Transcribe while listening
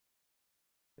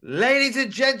Ladies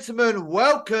and gentlemen,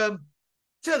 welcome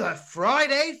to the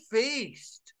Friday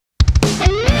Feast.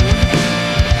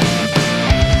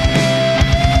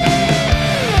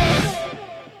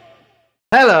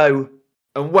 Hello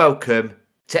and welcome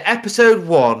to episode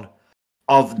 1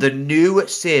 of the new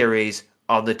series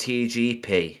on the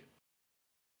TGP.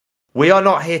 We are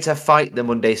not here to fight the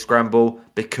Monday Scramble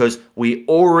because we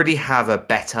already have a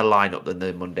better lineup than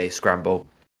the Monday Scramble.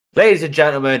 Ladies and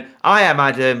gentlemen, I am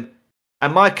Adam,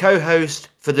 and my co-host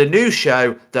for the new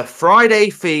show, the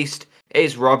Friday Feast,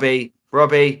 is Robbie.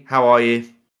 Robbie, how are you?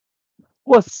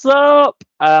 What's up?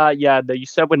 You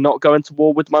said we're not going to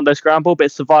war with Monday Scramble, but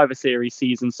it's Survivor Series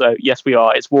season, so yes, we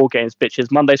are. It's War Games,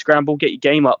 bitches. Monday Scramble, get your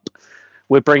game up.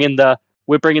 We're bringing the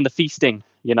feasting.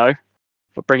 We're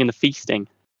bringing the feasting.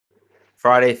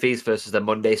 Friday Feast versus the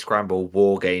Monday Scramble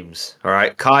War Games. All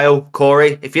right, Kyle,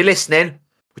 Corey, if you're listening,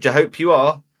 which I hope you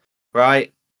are,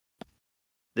 right?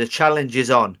 The challenge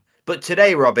is on. But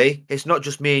today, Robbie, it's not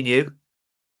just me and you.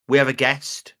 We have a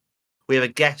guest. We have a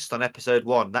guest on episode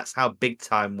 1. That's how big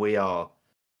time we are.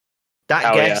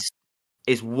 That guest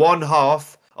is one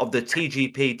half of the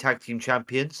TGP Tag Team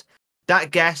Champions.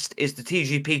 That guest is the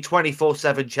TGP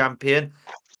 24/7 champion.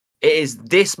 It is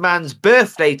this man's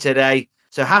birthday today.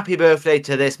 So happy birthday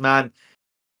to this man.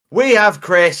 We have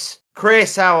Chris.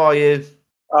 Chris, how are you?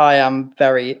 I am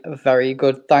very, very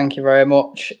good. Thank you very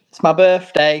much. It's my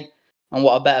birthday, and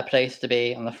what a better place to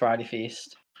be on the Friday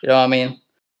Feast. You know what I mean?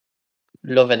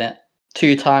 Loving it.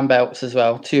 2-time belts as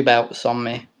well. 2 belts on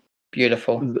me.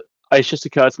 Beautiful. It's just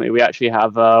occurred to me we actually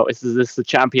have this is the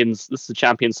champions. This is the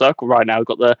champion circle right now. We've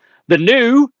got the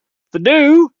new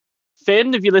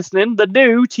Finn, if you're listening, the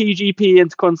new TGP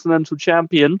Intercontinental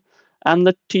Champion. And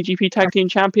the TGP Tag Team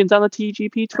Champions and the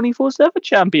TGP 24/7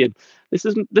 Champion. This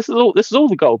is all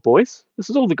the gold, boys. This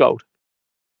is all the gold.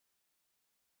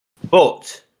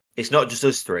 But it's not just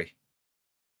us three,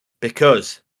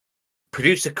 because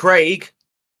producer Craig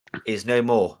is no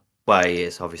more. Well, he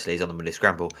is, obviously, he's on the Monday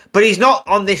Scramble, but he's not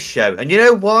on this show. And you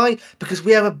know why? Because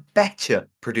we have a better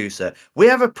producer. We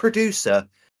have a producer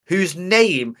whose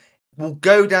name will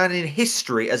go down in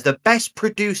history as the best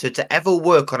producer to ever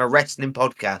work on a wrestling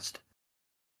podcast.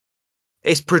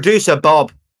 It's producer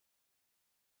Bob.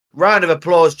 Round of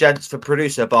applause, gents, for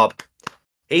producer Bob.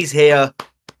 He's here.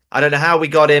 I don't know how we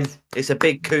got him. It's a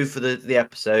big coup for the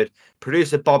episode.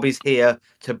 Producer Bob is here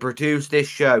to produce this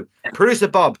show. Producer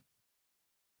Bob,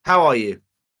 how are you?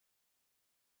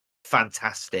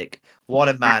 Fantastic. What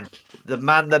a man. The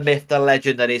man, the myth, the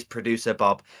legend that is producer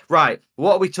Bob. Right,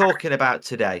 what are we talking about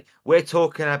today? We're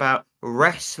talking about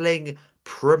wrestling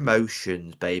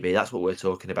promotions, baby. That's what we're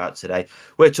talking about today.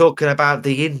 We're talking about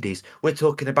the indies. We're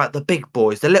talking about the big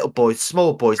boys, the little boys,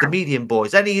 small boys, the medium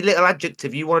boys. Any little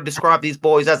adjective you want to describe these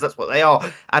boys as, that's what they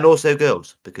are. And also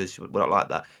girls, because we're not like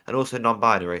that. And also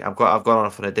non-binary. I've gone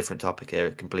off on a different topic here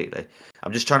completely.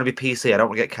 I'm just trying to be PC. I don't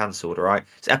want to get cancelled, all right?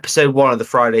 It's episode 1 of the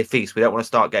Friday Feast. We don't want to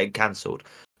start getting cancelled.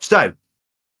 So,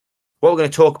 what we're going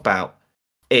to talk about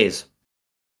is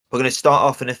we're going to start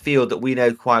off in a field that we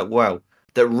know quite well,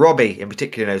 that Robbie in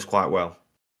particular knows quite well.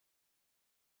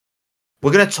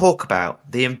 We're going to talk about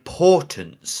the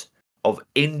importance of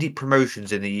indie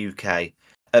promotions in the UK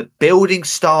at building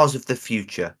stars of the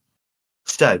future.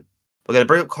 So, we're going to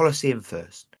bring up Coliseum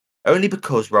first. Only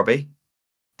because, Robbie,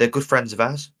 they're good friends of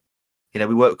ours. You know,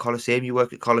 we work at Coliseum, you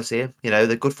work at Coliseum. You know,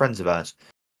 they're good friends of ours.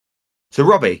 So,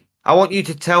 Robbie, I want you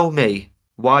to tell me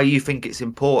why you think it's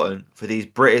important for these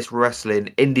British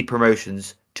wrestling indie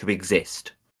promotions to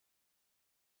exist.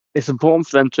 It's important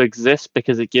for them to exist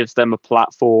because it gives them a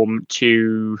platform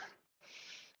to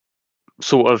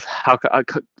sort of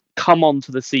come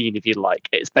onto the scene, if you like.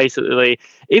 It's basically,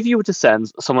 if you were to send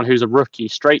someone who's a rookie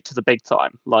straight to the big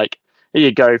time, like, here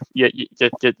you go,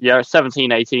 you're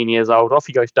 17, 18 years old, off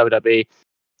you go to WWE,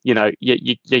 you know,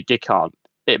 you can't.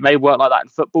 It may work like that in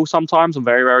football sometimes on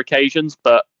very rare occasions,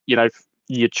 but, you know,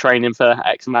 you're training for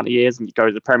X amount of years and you go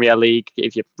to the Premier League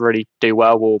if you really do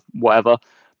well or whatever.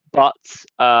 But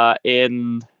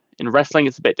in wrestling,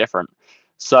 it's a bit different.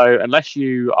 So unless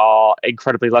you are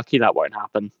incredibly lucky, that won't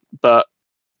happen. But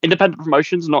independent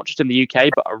promotions, not just in the UK,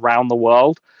 but around the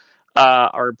world,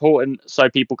 are important so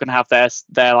people can have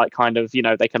their like kind of, you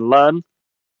know, they can learn,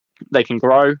 they can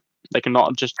grow, they can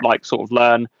not just like sort of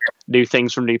learn new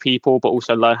things from new people, but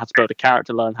also learn how to build a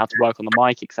character, learn how to work on the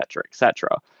mic, etc., etc.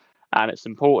 And it's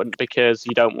important because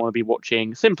you don't want to be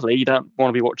watching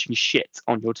shit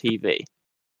on your TV.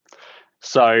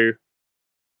 So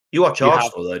You watch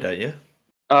Arsenal, though, don't you?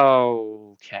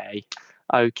 Okay.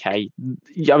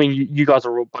 I mean, you guys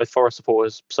are all both Forest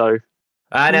supporters, so.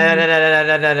 No.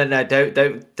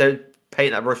 Don't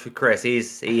paint that brush with Chris.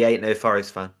 He ain't no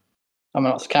Forest fan. I'm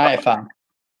an Oxford County fan.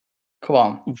 Come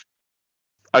on.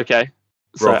 Okay,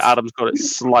 so Rough. Adam's got it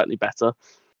slightly better.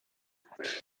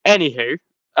 Anywho,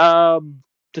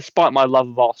 despite my love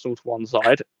of Arsenal to one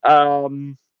side, I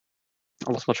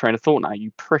lost my train of thought now.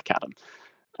 You prick, Adam.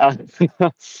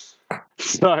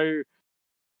 So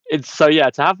yeah,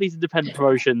 to have these independent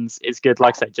promotions is good.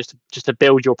 Like I said, just to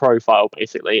build your profile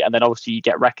basically, and then obviously you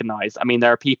get recognised. I mean,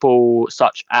 there are people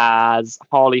such as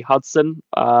Harley Hudson,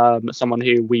 someone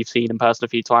who we've seen in person a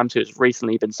few times, who's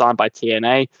recently been signed by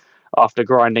TNA after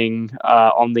grinding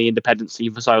on the independent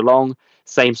scene for so long.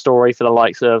 Same story for the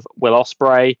likes of Will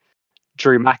Ospreay,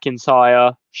 Drew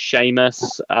McIntyre,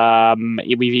 Sheamus.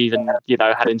 We've even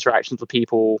had interactions with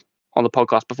people on the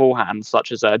podcast beforehand,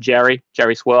 such as Jerry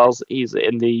Swirls. He's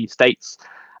in the States,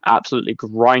 absolutely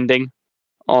grinding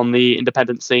on the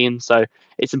independent scene. So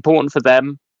it's important for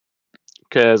them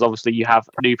because obviously you have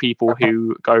new people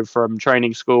who go from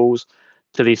training schools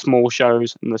to these small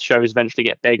shows, and the shows eventually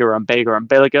get bigger and bigger and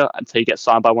bigger until you get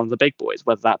signed by one of the big boys,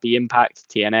 whether that be Impact,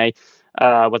 TNA,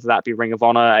 whether that be Ring of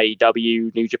Honor,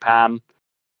 AEW, New Japan.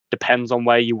 Depends on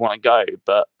where you want to go,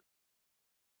 but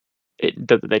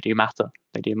they do matter.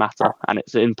 They do matter, and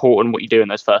it's important what you do in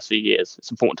those first few years.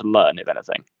 It's important to learn, if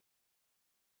anything.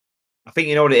 I think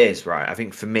you know what it is, right? I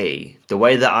think for me, the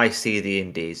way that I see the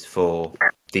indies for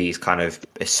these kind of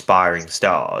aspiring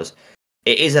stars,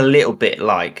 it is a little bit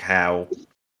like how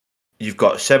you've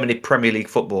got so many Premier League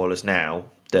footballers now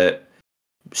that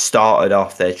started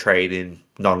off their training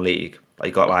non-league. Like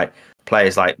you got like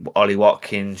players like Ollie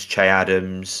Watkins, Che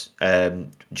Adams,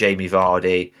 Jamie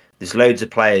Vardy. There's loads of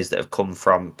players that have come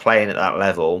from playing at that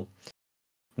level,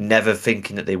 never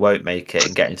thinking that they won't make it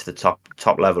and get into the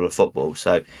top level of football.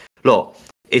 So, look,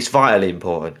 it's vitally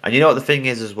important. And you know what the thing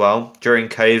is as well? During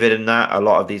COVID and that, a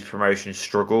lot of these promotions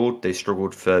struggled. They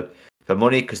struggled for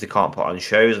money because they can't put on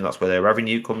shows, and that's where their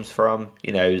revenue comes from.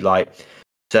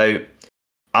 So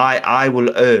I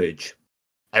will urge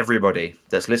everybody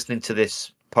that's listening to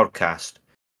this podcast,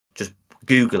 just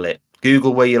Google it.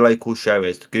 Google where your local show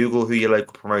is. Google who your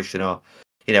local promotion are.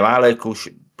 Our local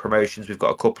promotions, we've got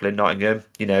a couple in Nottingham.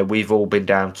 We've all been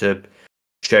down to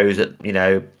shows at,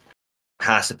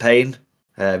 House of Pain.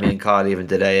 Me and Carl even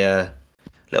did a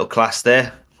little class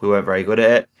there. We weren't very good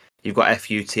at it. You've got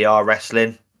FUTR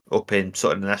Wrestling up in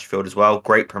Sutton and Ashfield as well.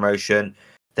 Great promotion.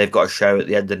 They've got a show at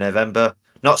the end of November.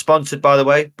 Not sponsored, by the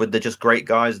way, but they're just great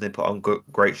guys and they put on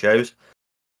great shows.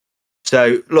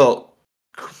 So, look,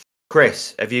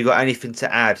 Chris, have you got anything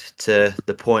to add to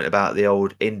the point about the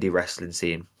old indie wrestling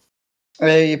scene?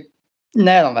 You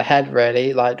nail on the head,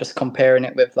 really. Like just comparing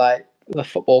it with like the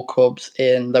football clubs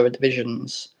in lower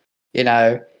divisions.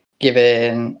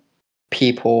 Giving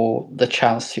people the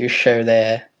chance to show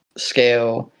their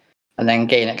skill and then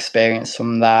gain experience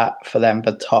from that for them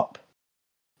for top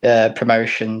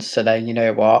promotions. So then you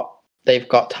know what, they've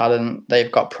got talent,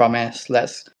 they've got promise.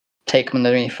 Let's take them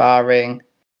underneath our ring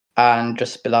and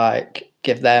just be like,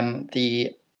 give them the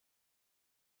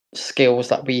skills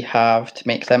that we have to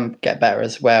make them get better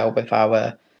as well with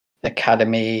our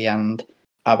academy and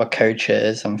our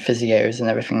coaches and physios and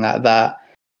everything like that.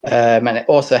 And it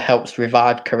also helps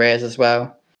revive careers as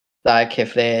well. Like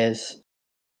if WWE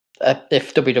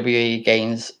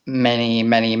gains many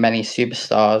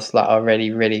superstars that are really,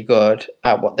 really good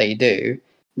at what they do,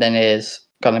 then there's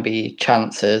going to be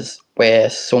chances where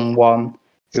someone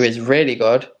who is really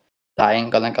good that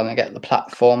ain't gonna get the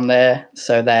platform there.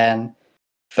 So then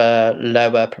for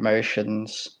lower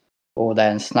promotions, or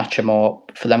then snatch them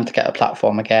up for them to get a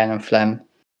platform again, and for them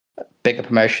bigger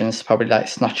promotions probably like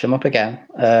snatch them up again.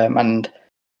 And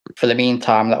for the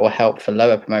meantime, that will help for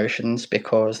lower promotions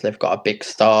because they've got a big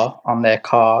star on their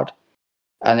card,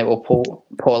 and it will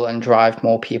pull and drive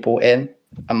more people in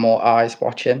and more eyes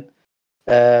watching.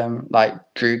 Like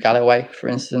Drew Galloway, for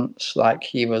instance, like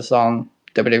he was on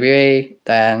WWE,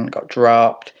 then got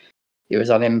dropped. He was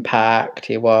on Impact.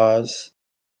 He was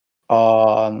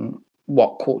on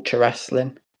What Culture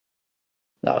Wrestling.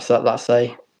 That's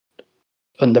a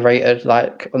underrated,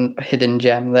 like hidden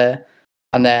gem there.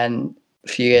 And then a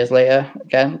few years later,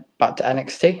 again back to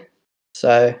NXT.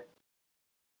 So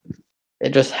it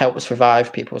just helps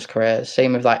revive people's careers.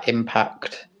 Same with like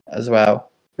Impact as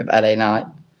well with LA Knight.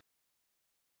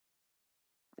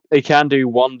 They can do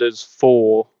wonders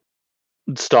for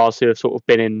stars who have sort of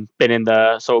been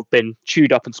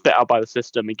chewed up and spit out by the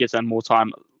system. It gives them more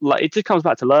time. Like it just comes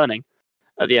back to learning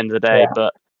at the end of the day. Yeah.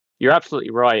 But you're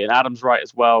absolutely right, and Adam's right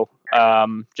as well.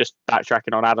 Just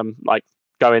backtracking on Adam, like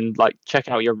check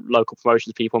out your local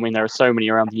promotions people. I mean, there are so many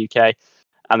around the UK,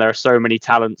 and there are so many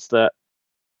talents that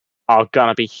are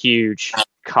gonna be huge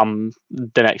come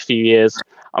the next few years.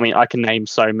 I mean, I can name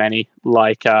so many,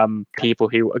 like people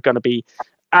who are going to be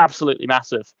absolutely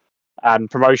massive. And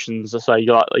promotions, so you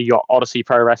got Odyssey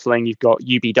Pro Wrestling, you've got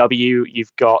UBW,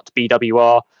 you've got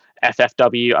BWR,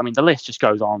 FFW. I mean, the list just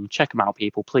goes on. Check them out,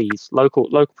 people, please. Local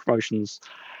promotions.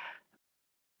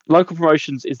 Local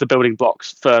promotions is the building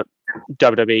blocks for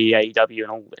WWE, AEW,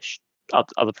 and all this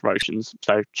other promotions.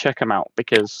 So check them out,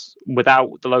 because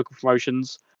without the local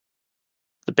promotions,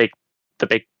 the big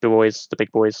boys,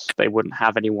 they wouldn't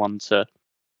have anyone to,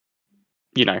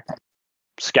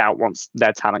 scout once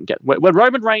their talent get. When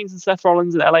Roman Reigns and Seth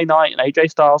Rollins and LA Knight and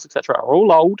AJ Styles, etc., are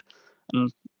all old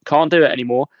and can't do it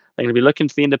anymore, they're going to be looking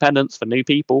to the independents for new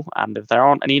people, and if there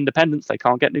aren't any independents, they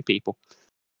can't get new people.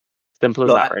 Simple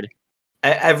as that, really.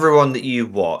 Everyone that you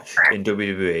watch in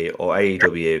WWE or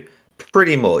AEW,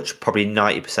 pretty much, probably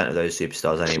 90% of those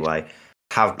superstars anyway,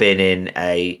 have been in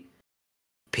a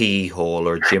PE hall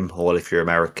or a gym hall, if you're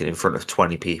American, in front of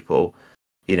 20 people,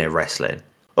 wrestling.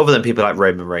 Other than people like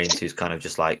Roman Reigns, who's kind of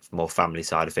just like more family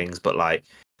side of things, but like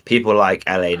people like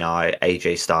LA Knight,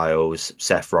 AJ Styles,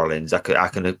 Seth Rollins, I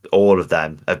can all of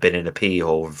them have been in a PE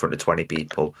hall in front of 20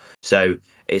 people. So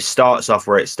it starts off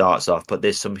where it starts off, but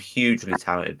there's some hugely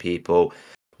talented people.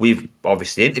 We've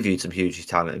obviously interviewed some hugely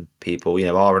talented people.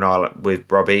 R&R with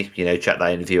Robbie. Check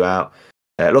that interview out.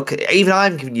 Look, even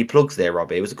I'm giving you plugs there,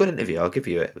 Robbie. It was a good interview. I'll give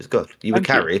you it. It was good. You were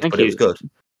carried, but it was good.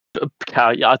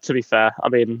 Yeah, to be fair, I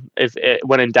mean,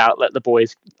 when in doubt, let the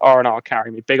boys R&R carry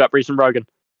me. Big up Reese and Rogan.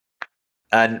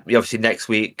 And obviously next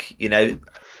week,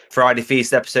 Friday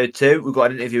Feast episode 2, we've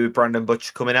got an interview with Brandon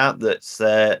Butcher coming out. That's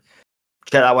check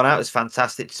that one out. It's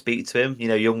fantastic to speak to him.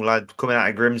 Young lad coming out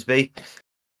of Grimsby.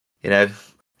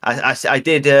 I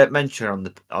did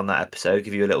mention on that episode,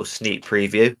 give you a little sneak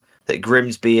preview, that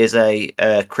Grimsby is a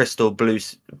crystal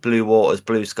blue waters,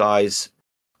 blue skies,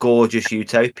 gorgeous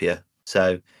utopia.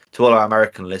 So to all our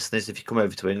American listeners, if you come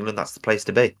over to England, that's the place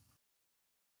to be.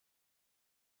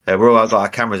 We're all got our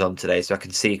cameras on today, so I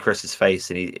can see Chris's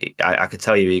face, and I can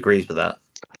tell you he agrees with that.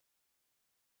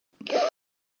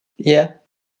 Yeah,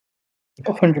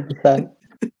 100%.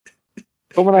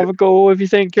 Come and have a go if you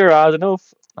think you're hard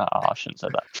enough. Oh, I shouldn't say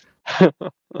that.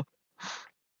 All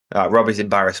right, Robbie's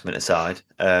embarrassment aside,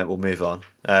 we'll move on.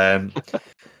 So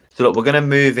look, we're going to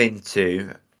move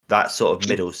into that sort of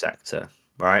middle sector,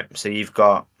 right? So you've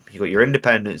got your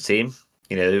independent scene.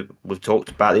 We've talked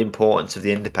about the importance of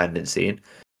the independent scene.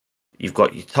 You've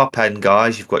got your top end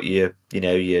guys. You've got your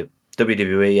WWE,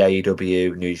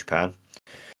 AEW, New Japan.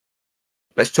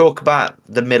 Let's talk about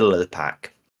the middle of the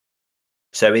pack.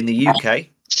 So in the UK,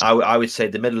 I would say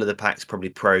the middle of the pack is probably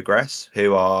Progress,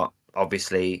 who are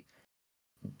obviously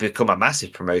become a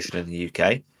massive promotion in the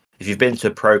UK. If you've been to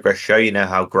a Progress show, you know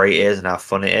how great it is and how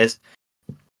fun it is.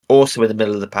 Also in the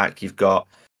middle of the pack, you've got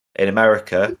in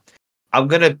America, I'm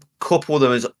going to couple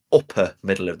them as upper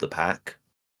middle of the pack,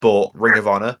 but Ring of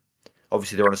Honor,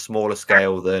 obviously they're on a smaller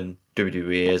scale than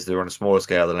WWE is. They're on a smaller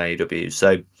scale than AEW.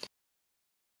 So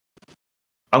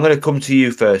I'm going to come to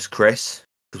you first, Chris,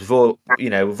 because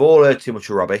we've all heard too much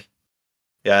of Robbie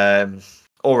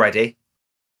already.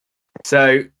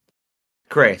 So,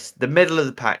 Chris, the middle of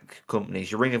the pack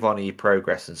companies, your Ring of Honor, your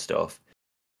Progress and stuff,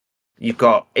 you've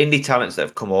got indie talents that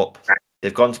have come up.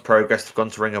 They've gone to Progress, they've gone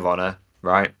to Ring of Honor,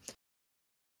 right?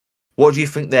 What do you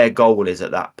think their goal is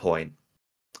at that point?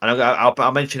 And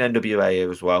I'll mention NWA here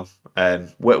as well.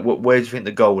 Where do you think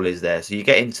the goal is there? So you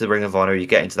get into the Ring of Honor, you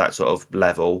get into that sort of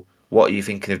level. What are you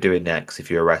thinking of doing next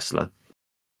if you're a wrestler?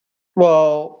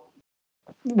 Well,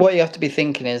 what you have to be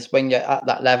thinking is when you're at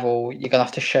that level, you're going to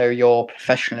have to show your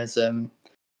professionalism,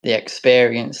 the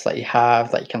experience that you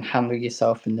have, that you can handle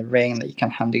yourself in the ring, that you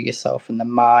can handle yourself in the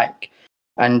mic,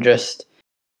 and just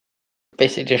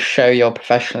basically just show your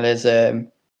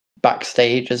professionalism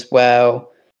backstage as well.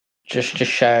 Just to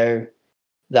show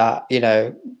that,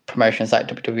 promotions like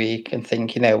WWE can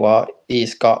think, what,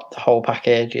 he's got the whole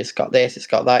package, he's got this, he's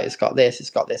got that, he's got this, he's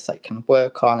got this that he can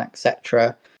work on,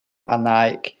 etc.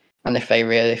 And if they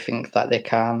really think that they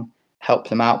can help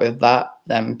them out with that,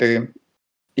 then boom,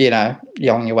 you're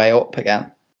on your way up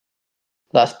again.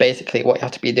 That's basically what you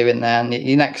have to be doing there. And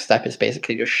your next step is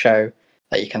basically just show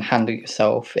that you can handle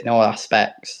yourself in all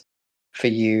aspects for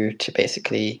you to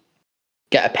basically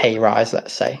get a pay rise,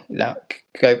 let's say,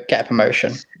 go get a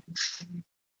promotion.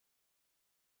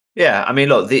 Yeah, I mean,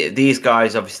 look, these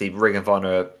guys, obviously, Ring of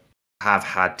Honor have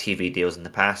had TV deals in the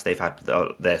past. They've had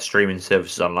their streaming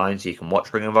services online, so you can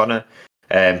watch Ring of Honor.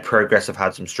 Progress have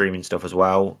had some streaming stuff as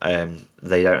well.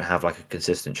 They don't have like a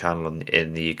consistent channel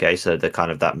in the UK, so they're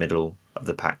kind of that middle of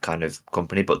the pack kind of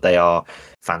company, but they are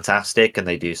fantastic and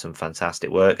they do some fantastic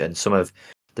work. And some of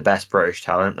the best British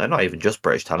talent, and not even just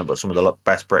British talent, but some of the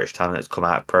best British talent that's come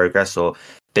out of Progress or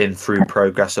been through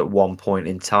Progress at one point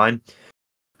in time.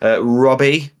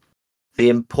 Robbie, the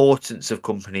importance of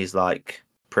companies like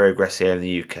Progress here in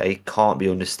the UK can't be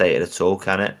understated at all,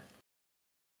 can it?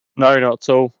 No, not at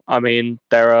all. I mean,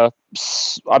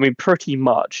 pretty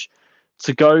much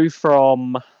to go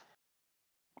from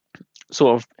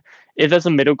sort of, if there's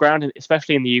a middle ground,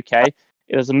 especially in the UK, if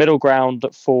there's a middle ground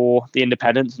for the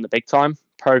independents and the big time,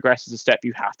 Progress is a step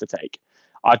you have to take.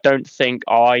 I don't think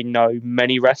I know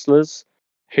many wrestlers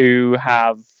who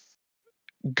have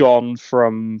gone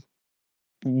from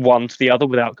one to the other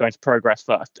without going to Progress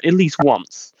first, at least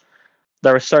once.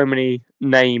 There are so many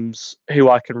names who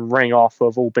I can ring off who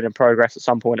have all been in Progress at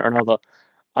some point or another.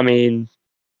 I mean,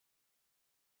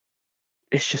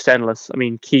 it's just endless. I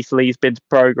mean, Keith Lee's been to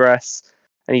Progress,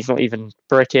 and he's not even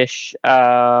British.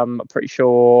 I'm pretty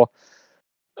sure,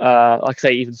 like I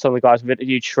say, even some of the guys we've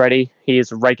interviewed, Shreddy, he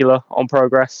is a regular on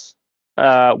Progress.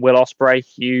 Will Ospreay,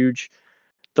 huge.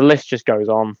 The list just goes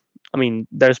on. I mean,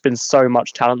 there's been so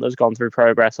much talent that's gone through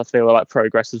Progress. I feel like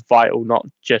Progress is vital, not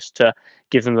just to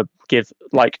give a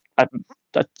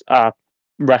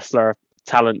wrestler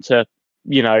talent to,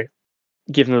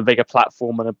 give them a bigger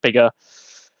platform and a bigger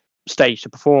stage to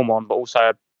perform on, but also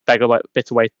a better way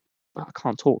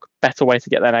to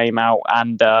get their name out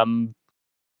and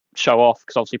show off,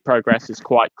 because obviously Progress is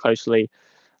quite closely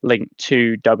linked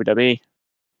to WWE.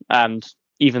 And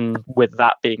even with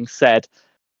that being said,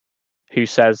 who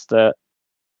says that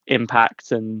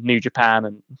Impact and New Japan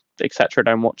and etc.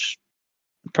 don't watch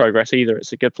Progress either?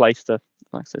 It's a good place to,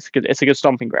 like, it's a good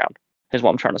stomping ground, is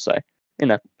what I'm trying to say,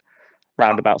 in a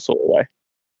roundabout sort of way.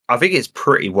 I think it's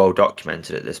pretty well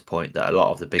documented at this point that a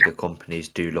lot of the bigger companies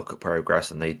do look at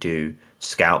Progress and they do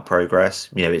scout Progress.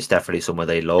 It's definitely somewhere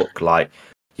they look. Like,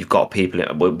 you've got people,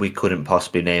 we couldn't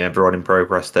possibly name everyone in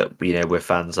Progress that we're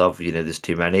fans of. There's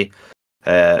too many.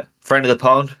 Friend of the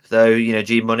pond, though,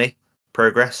 G Money,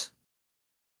 Progress,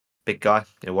 big guy.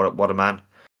 What a man.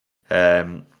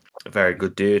 A very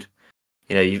good dude.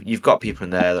 You've got people in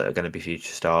there that are going to be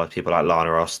future stars. People like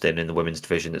Lana Austin in the women's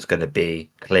division that's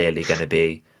clearly going to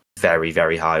be very,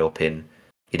 very high up in,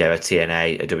 a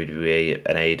TNA, a WWE,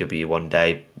 an AEW one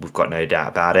day. We've got no doubt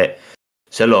about it.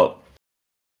 So look,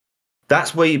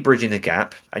 that's where you're bridging the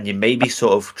gap, and you may be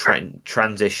sort of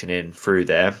transitioning through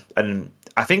there. And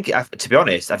I think, to be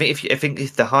honest,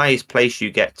 if the highest place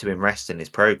you get to in wrestling is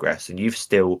Progress, and you've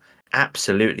still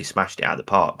absolutely smashed it out of the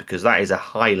park, because that is a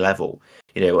high level.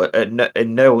 In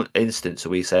no instance are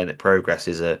we saying that Progress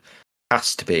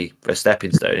has to be a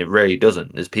stepping stone. It really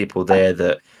doesn't. There's people there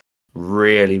that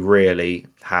really, really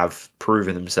have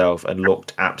proven themselves and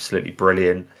looked absolutely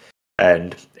brilliant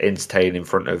and entertaining in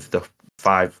front of the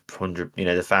 500,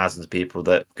 the thousands of people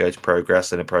that go to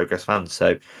Progress and are Progress fans.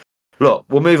 So, look,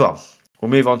 we'll move on.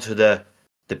 We'll move on to the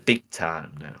big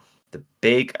time now. The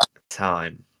big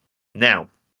time. Now,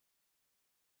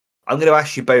 I'm going to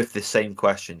ask you both the same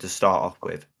question to start off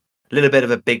with. A little bit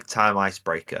of a big time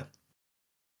icebreaker.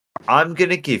 I'm going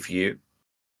to give you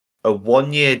a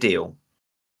 1-year deal.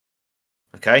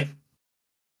 Okay?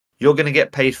 You're going to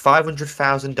get paid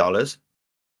 $500,000.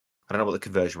 I don't know what the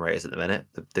conversion rate is at the minute.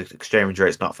 The exchange rate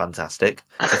is not fantastic.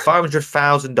 So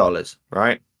 $500,000,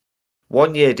 right?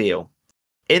 1-year deal.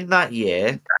 In that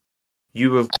year,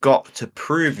 you have got to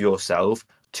prove yourself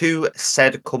to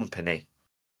said company.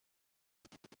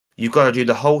 You've got to do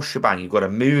the whole shebang. You've got to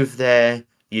move there.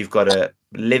 You've got to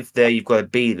live there. You've got to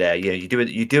be there.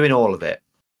 You're doing all of it.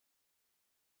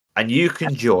 And you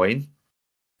can join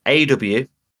AEW,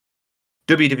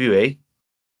 WWE,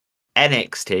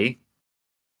 NXT,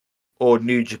 or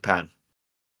New Japan.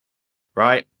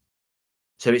 Right?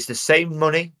 So it's the same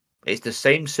money. It's the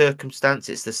same circumstance.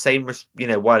 It's the same,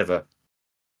 whatever.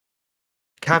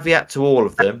 Caveat to all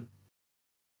of them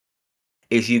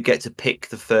is you get to pick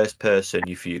the first person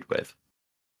you feud with.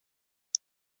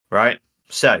 Right?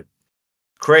 So,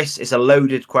 Chris, it's a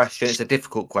loaded question. It's a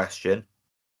difficult question.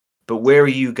 But where are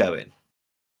you going?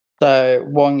 So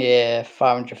 1 year,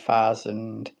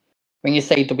 500,000. When you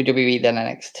say WWE, then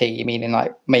NXT, you mean in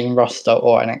like main roster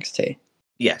or NXT?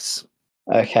 Yes.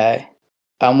 Okay.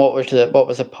 And what was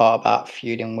the part about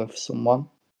feuding with someone?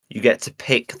 You get to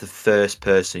pick the first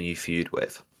person you feud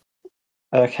with.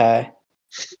 Okay.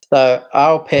 So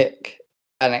I'll pick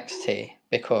NXT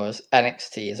because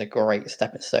NXT is a great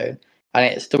stepping stone. And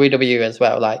it's WWE as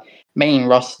well. Like, main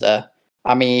roster,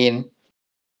 I mean,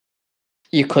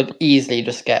 you could easily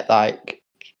just get like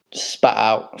spat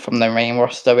out from the main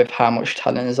roster with how much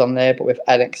talent is on there. But with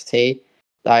NXT,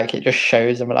 like, it just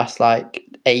shows in the last like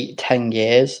 8-10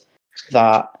 years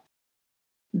that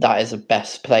that is the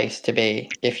best place to be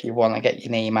if you want to get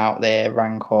your name out there,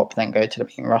 rank up, then go to the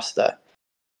main roster.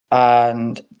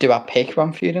 And do I pick who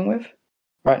I'm feuding with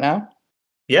right now?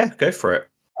 Yeah, go for it.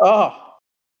 Oh,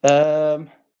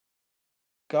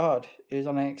 God, who's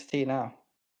on NXT now?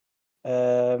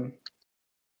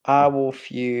 I will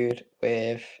feud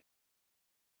with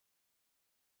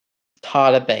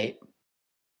Tyler Bate.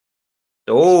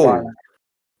 Oh,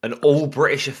 an all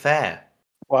British affair.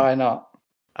 Why not?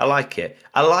 I like it.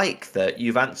 I like that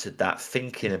you've answered that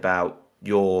thinking about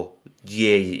your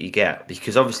year that you get,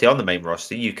 because obviously on the main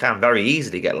roster you can very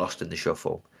easily get lost in the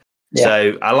shuffle. Yeah.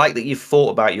 So I like that you've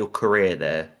thought about your career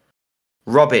there.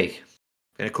 Robbie,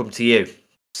 going to come to you.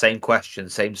 Same question,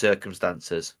 same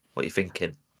circumstances. What are you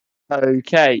thinking?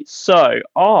 Okay, so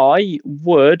I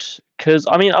would, because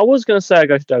I mean, I was going to say I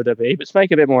go to WWE, but to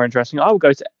make it a bit more interesting, I would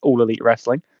go to All Elite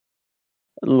Wrestling,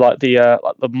 like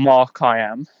the mark I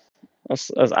am, as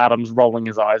Adam's rolling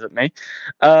his eyes at me,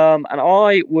 and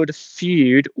I would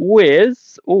feud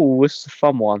with. Oh, this is a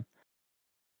fun one.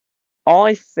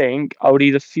 I think I would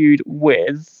either feud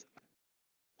with.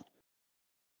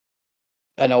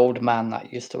 An old man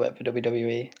that used to work for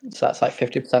WWE. So that's like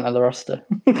 50% of the roster.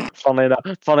 Funnily enough,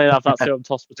 that's who I'm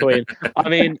tossed between. I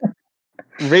mean,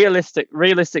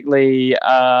 realistically,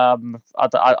 I know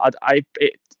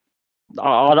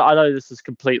this is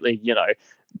completely,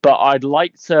 but I'd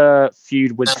like to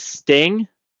feud with Sting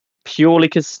purely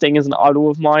because Sting is an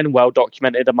idol of mine, well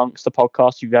documented amongst the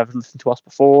podcasts you've ever listened to us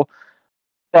before.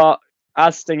 But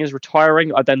as Sting is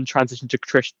retiring, I then transition to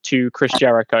Chris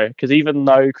Jericho, because even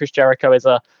though Chris Jericho is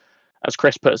as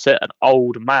Chris puts it, an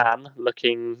old man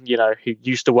looking, who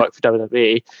used to work for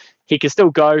WWE, he can still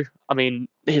go. I mean,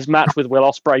 his match with Will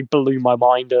Ospreay blew my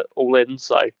mind at All In,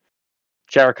 so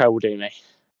Jericho will do me.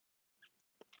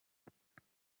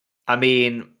 I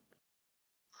mean,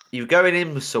 you're going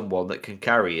in with someone that can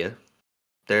carry you.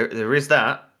 There is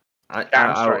that.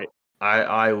 Damn straight.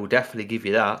 I will definitely give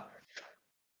you that.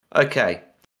 Okay,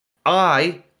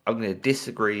 I'm going to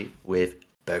disagree with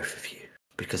both of you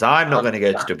because I'm not going to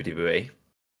go to WWE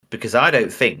because I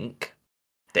don't think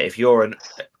that if you're an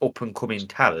up and coming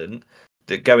talent,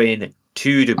 that going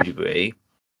to WWE,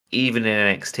 even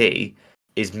in NXT,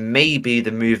 is maybe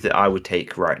the move that I would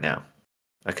take right now.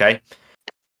 Okay,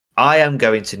 I am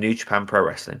going to New Japan Pro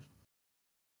Wrestling,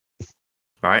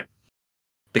 right?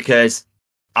 Because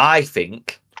I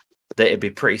think that it'd be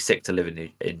pretty sick to live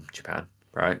in Japan,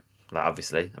 right? Like,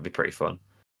 obviously, that'd be pretty fun.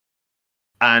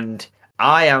 And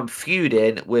I am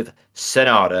feuding with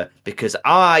Sonata because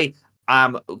I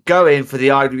am going for the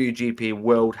IWGP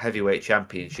World Heavyweight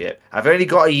Championship. I've only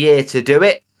got a year to do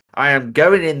it. I am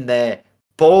going in there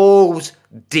balls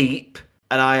deep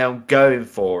and I am going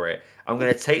for it. I'm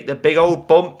going to take the big old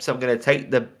bumps. I'm going to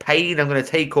take the pain. I'm going to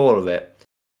take all of it.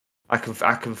 I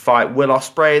can fight Will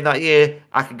Ospreay in that year.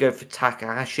 I can go for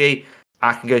Takahashi.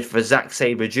 I can go for Zack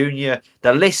Sabre Jr.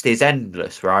 The list is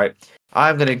endless, right?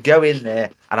 I'm going to go in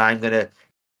there and I'm going to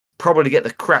probably get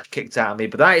the crap kicked out of me,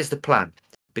 but that is the plan.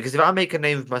 Because if I make a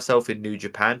name of myself in New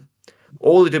Japan,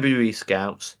 all the WWE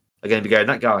scouts are going to be going,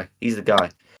 that guy, he's the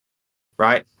guy,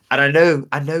 right? And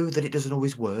I know that it doesn't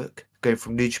always work going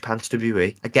from New Japan to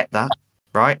WWE. I get that,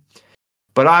 right?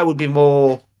 But I would be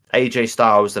more AJ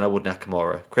Styles than I would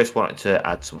Nakamura. Chris wanted to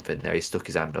add something there. He stuck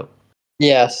his hand up.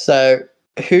 Yeah, so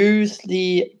who's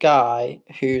the guy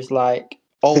who's like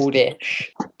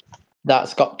oldish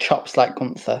that's got chops like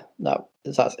Gunther?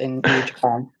 That's in New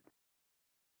Japan.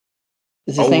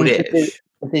 Is his name Oldish.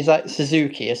 Is like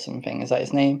Suzuki or something? Is that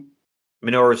his name?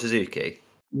 Minoru Suzuki.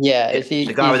 Yeah, is he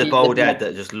The guy is with the he bald head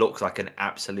that just looks like an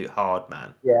absolute hard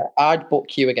man. Yeah, I'd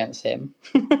book you against him.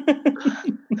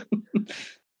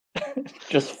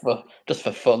 just for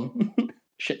fun.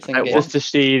 Shits and gigs. Just to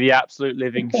see the absolute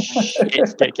living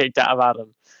shit get kicked out of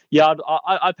Adam. Yeah,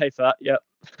 I'd pay for that. Yeah.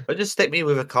 But just stick me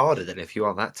with Okada then if you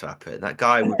want that to happen. That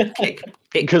guy would kick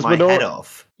Because my head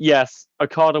off. Yes,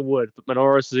 Okada would, but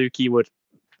Minoru Suzuki would,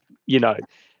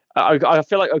 I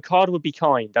feel like Okada would be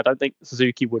kind. I don't think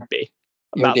Suzuki would be.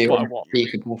 And that's what I want.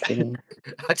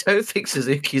 I don't think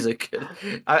Suzuki's a good.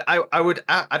 I would.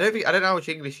 I don't know how much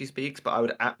English he speaks, but I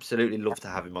would absolutely love to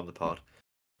have him on the pod.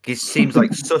 He seems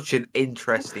like such an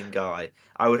interesting guy.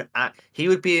 He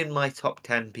would be in my top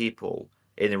 10 people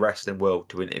in the wrestling world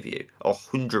to interview.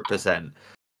 100%.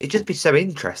 It'd just be so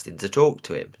interesting to talk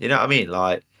to him. You know what I mean?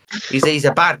 Like, he's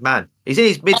a bad man. He's in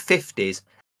his mid-50s,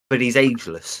 but he's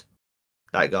ageless.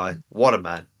 That guy. What a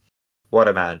man. What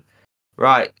a man.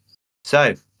 Right.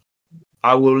 So,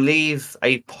 I will leave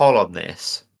a poll on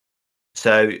this.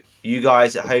 So, you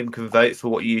guys at home can vote for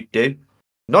what you do.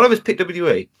 None of us picked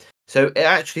WWE. So, it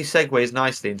actually segues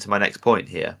nicely into my next point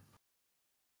here.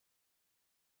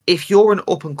 if you're an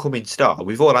up and coming star,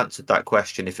 we've all answered that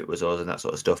question if it was us and that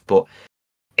sort of stuff. But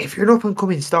if you're an up and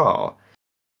coming star,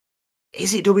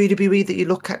 is it WWE that you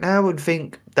look at now and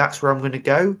think that's where I'm going to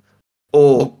go?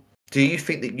 Or do you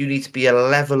think that you need to be a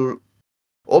level,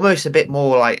 almost a bit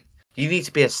more like, you need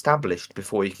to be established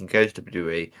before you can go to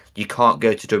WWE? You can't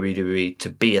go to WWE to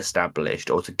be established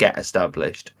or to get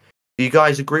established. Do you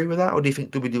guys agree with that? Or do you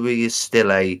think WWE is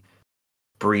still a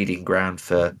breeding ground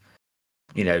for,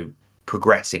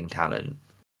 progressing talent?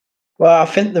 Well, I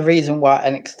think the reason why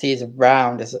NXT is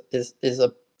around is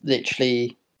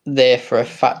literally there for a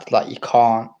fact like you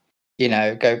can't,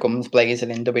 go guns blazing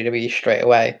in WWE straight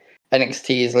away.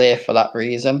 NXT is there for that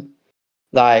reason.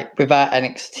 Like without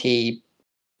NXT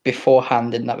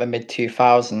beforehand in like the mid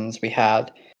 2000s, we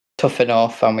had Tough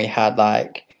Enough and we had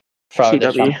like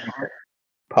Florida CW.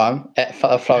 Florida.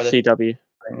 CW.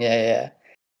 Yeah.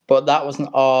 But that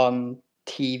wasn't on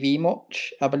TV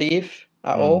much, I believe,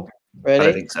 at all. Really? I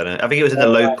don't think so. No. I think it was in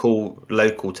the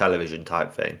local television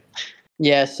type thing.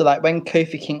 Yeah, so like when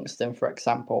Kofi Kingston, for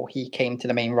example, he came to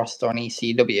the main roster on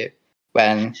ECW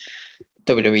when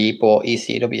WWE bought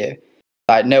ECW.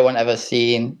 Like no one ever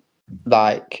seen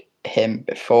like him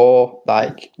before,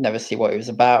 like never see what he was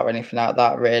about or anything like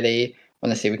that really.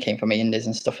 Honestly, we came from the indies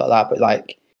and stuff like that, but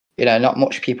like, not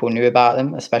much people knew about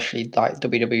him, especially like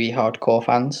WWE hardcore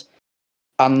fans.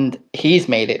 And he's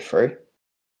made it through.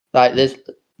 Like I think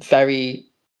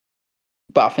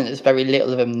there's very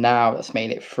little of him now that's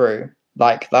made it through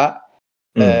like that.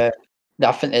 I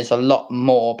think there's a lot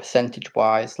more percentage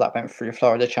wise that went through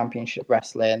Florida Championship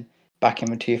Wrestling back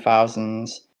in the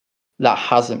 2000s that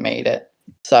hasn't made it.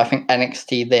 So I think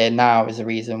NXT there now is a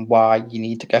reason why you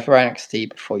need to go for NXT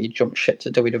before you jump ship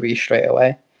to WWE straight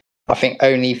away. I think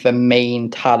only the main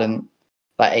talent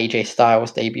like AJ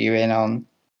Styles debuting on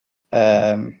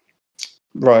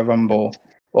Royal Rumble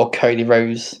or Cody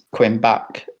Rhodes coming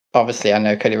back. Obviously, I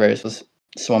know Cody Rhodes was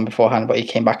someone beforehand, but he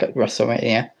came back at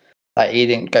WrestleMania. Like he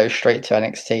didn't go straight to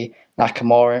NXT.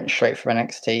 Nakamura went straight from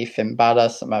NXT. Finn Balor,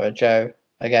 Samoa Joe.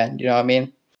 Again, you know what I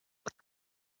mean?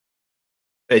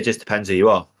 It just depends who you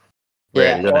are,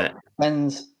 really, doesn't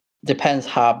it? Depends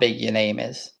how big your name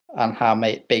is and how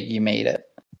big you made it.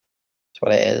 That's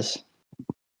what it is.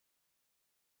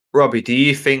 Robbie, do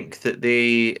you think that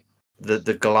the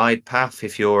glide path,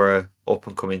 if you're a up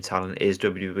and coming talent, is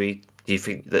WWE? Do you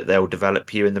think that they'll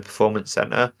develop you in the performance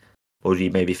center, or do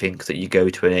you maybe think that you go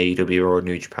to an AEW or a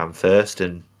New Japan first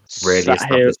and really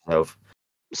establish yourself?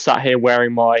 Sat here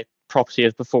wearing my Property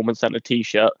as Performance Center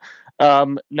T-shirt.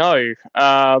 No.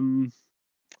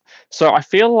 So I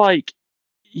feel like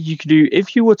you could do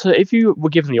if you were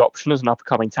given the option as an up and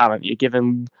coming talent, you're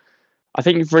given. I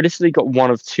think you've realistically got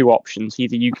one of two options.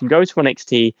 Either you can go to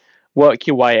NXT, work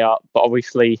your way up, but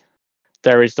obviously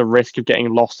there is the risk of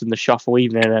getting lost in the shuffle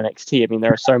even in NXT. I mean,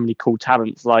 there are so many cool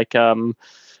talents like Tino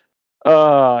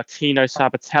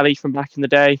Sabatelli from back in the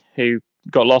day who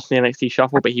got lost in the NXT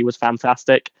shuffle, but he was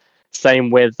fantastic.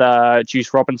 Same with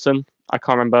Juice Robinson. I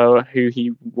can't remember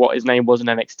what his name was in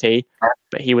NXT,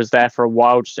 but he was there for a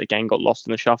while, just again got lost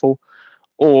in the shuffle.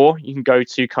 Or you can go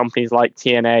to companies like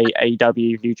TNA,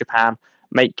 AEW, New Japan,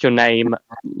 make your name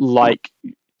like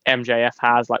MJF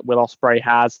has, like Will Ospreay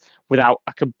has, without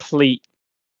a complete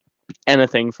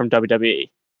anything from WWE,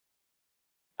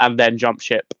 and then jump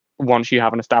ship once you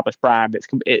have an established brand.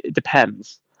 It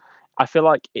depends. I feel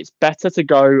like it's better to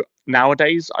go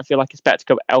nowadays. I feel like it's better to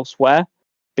go elsewhere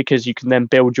because you can then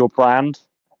build your brand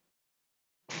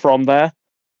from there.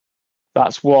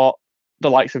 That's what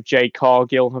the likes of Jade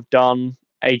Cargill have done.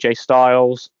 AJ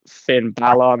Styles, Finn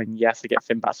Balor. I mean, yes, they get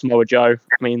Finn Balor, Samoa Joe.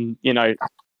 I mean,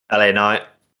 LA Knight,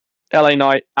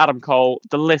 Adam Cole.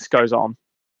 The list goes on.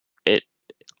 It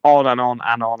on and on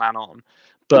and on and on.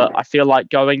 But I feel like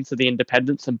going to the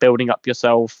independents and building up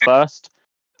yourself first,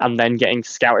 and then getting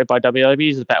scouted by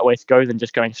WWE is a better way to go than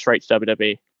just going straight to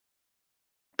WWE.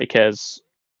 Because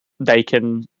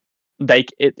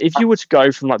if you were to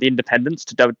go from like the independents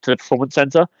to the performance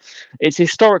center, it's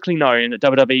historically known that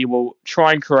WWE will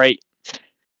try and create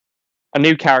a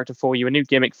new character for you, a new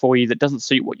gimmick for you that doesn't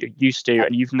suit what you're used to,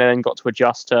 and you've then got to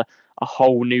adjust to a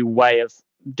whole new way of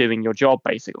doing your job,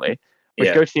 basically. If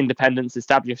you go to the independents,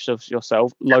 establish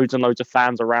yourself, loads and loads of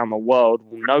fans around the world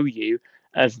will know you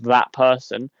as that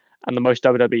person, and the most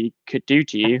WWE could do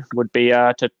to you would be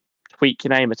to tweak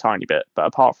your name a tiny bit. But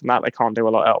apart from that, they can't do a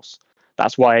lot else.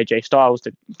 That's why AJ Styles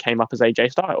came up as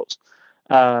AJ Styles.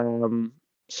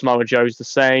 Samoa Joe's the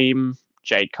same.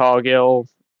 Jade Cargill.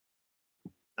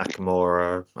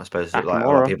 Nakamura, I suppose, like a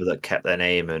lot of people that kept their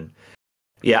name. And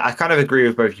yeah, I kind of agree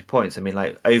with both your points. I mean,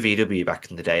 like OVW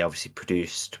back in the day obviously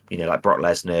produced, like Brock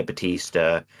Lesnar,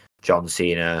 Batista, John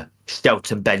Cena,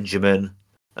 Shelton Benjamin.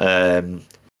 A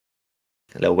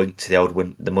little wink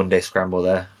to the Monday Scramble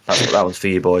there. That's what that one's for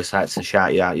you boys. I had to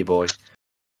shout you out, you boy.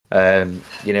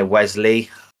 Wesley.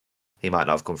 He might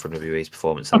not have come from WWE's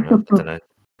performance. I don't know.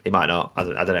 He might not. I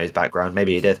don't know his background.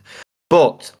 Maybe he did.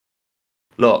 But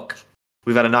look,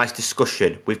 we've had a nice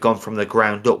discussion. We've gone from the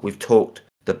ground up. We've talked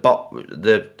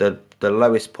the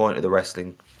lowest point of the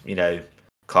wrestling,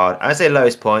 card. I say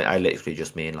lowest point, I literally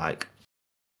just mean like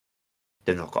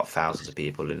they've not got thousands of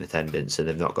people in attendance and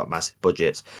they've not got massive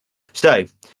budgets. So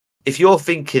if you're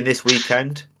thinking this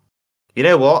weekend, you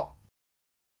know what?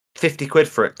 50 quid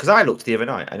for it. Because I looked the other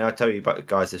night, and I'll tell you about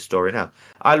guys this story now.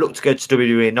 I looked to go to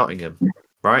WWE in Nottingham,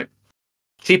 right?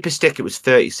 Cheapest ticket was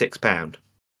 £36,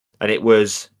 and it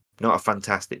was not a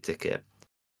fantastic ticket.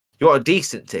 You want a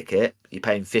decent ticket, you're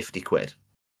paying 50 quid.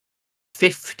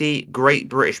 50 Great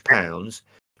British pounds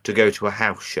to go to a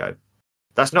house show.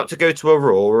 That's not to go to a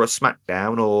Raw or a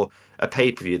SmackDown or a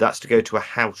pay-per-view. That's to go to a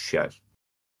house show.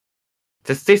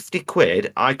 For 50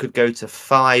 quid, I could go to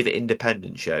 5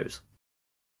 independent shows.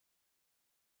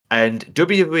 And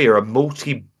WWE are a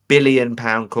multi-billion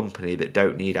pound company that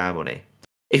don't need our money.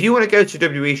 If you want to go to a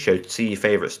WWE show to see your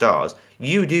favourite stars,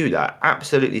 you do that.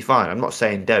 Absolutely fine. I'm not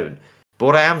saying don't. But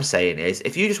what I am saying is,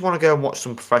 if you just want to go and watch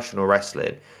some professional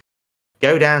wrestling,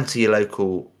 go down to your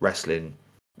local wrestling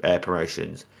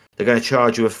promotions. They're going to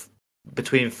charge you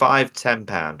between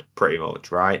 £5-10, pretty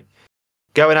much, right?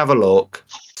 Go and have a look.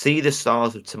 See the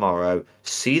stars of tomorrow.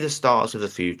 See the stars of the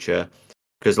future.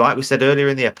 Because like we said earlier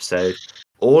in the episode,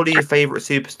 all of your favourite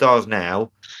superstars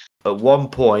now, at one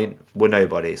point, were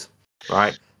nobodies,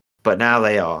 right? But now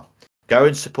they are. Go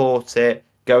and support it.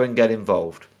 Go and get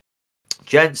involved.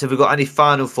 Gents, have we got any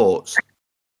final thoughts?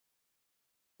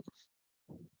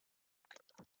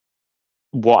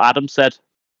 What Adam said.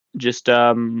 Just,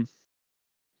 support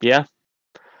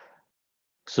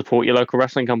your local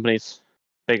wrestling companies.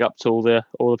 Big up to all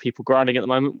the people grinding at the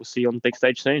moment. We'll see you on the big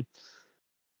stage soon.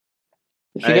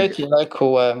 If you go to your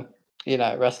local,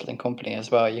 wrestling company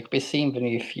as well, you could be seeing the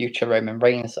new future Roman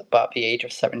Reigns at about the age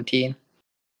of 17.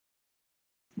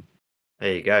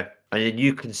 There you go. And then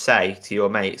you can say to your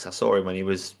mates, I saw him when he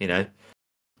was,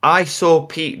 I saw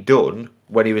Pete Dunne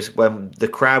when the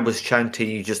crowd was chanting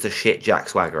you just a shit Jack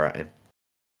Swagger at him.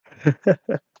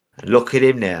 Look at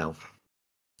him now.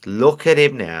 Look at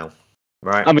him now.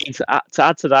 Right. I mean, to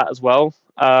add to that as well,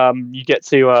 you get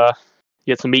to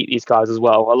meet these guys as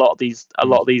well. A lot of these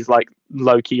like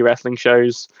low key wrestling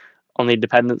shows on the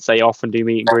independents, they often do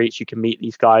meet and greets. You can meet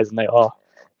these guys, and they are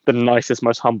the nicest,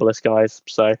 most humblest guys.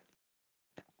 So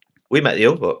we met the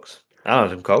Young Bucks,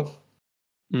 Adam Cole.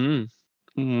 We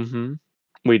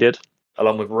did,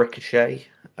 along with Ricochet.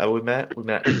 We met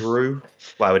Drew.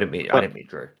 Well, I didn't meet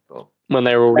Drew. But... when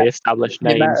they were already established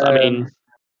names.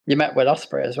 You met Will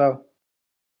Ospreay as well.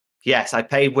 Yes, I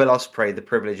paid Will Ospreay the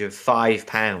privilege of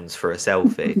 £5 for a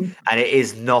selfie, and it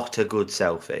is not a good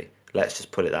selfie. Let's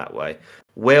just put it that way.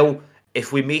 Will,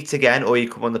 if we meet again or you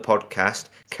come on the podcast,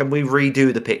 can we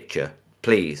redo the picture,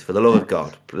 please? For the love of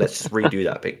God, let's just redo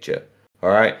that picture. All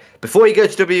right. Before you go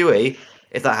to WWE,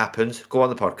 if that happens, go on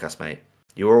the podcast, mate.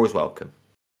 You're always welcome.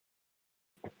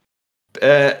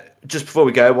 Just before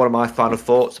we go, one of my final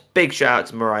thoughts. Big shout out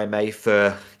to Mariah May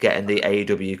for getting the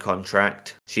AEW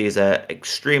contract. She is an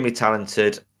extremely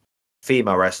talented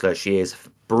female wrestler. She is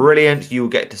brilliant. You'll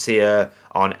get to see her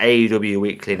on AEW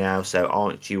Weekly now, so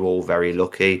aren't you all very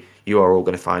lucky? You are all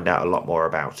going to find out a lot more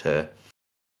about her.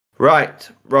 Right,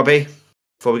 Robbie,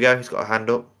 before we go, he's got a hand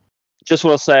up. Just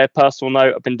want to say a personal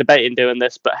note. I've been debating doing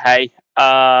this, but hey,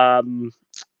 we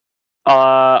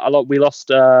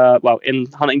lost in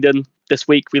Huntingdon this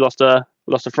week. We lost a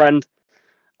friend,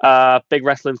 big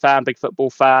wrestling fan, big football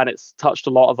fan. It's touched a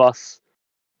lot of us,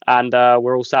 and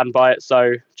we're all saddened by it.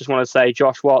 So just want to say,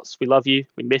 Josh Watts, we love you,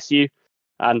 we miss you,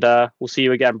 and we'll see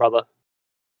you again, brother.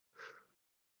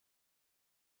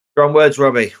 Strong words,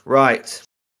 Robbie. Right,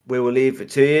 we will leave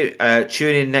it to you.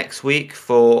 Tune in next week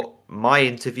for my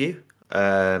interview.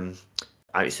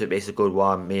 It's a good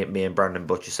one. Me and Brandon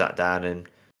Butcher sat down and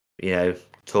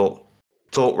talk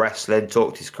wrestling,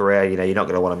 talked his career. You're not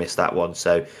going to want to miss that one.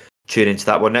 So tune into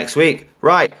that one next week.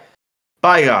 Right.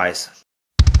 Bye, guys.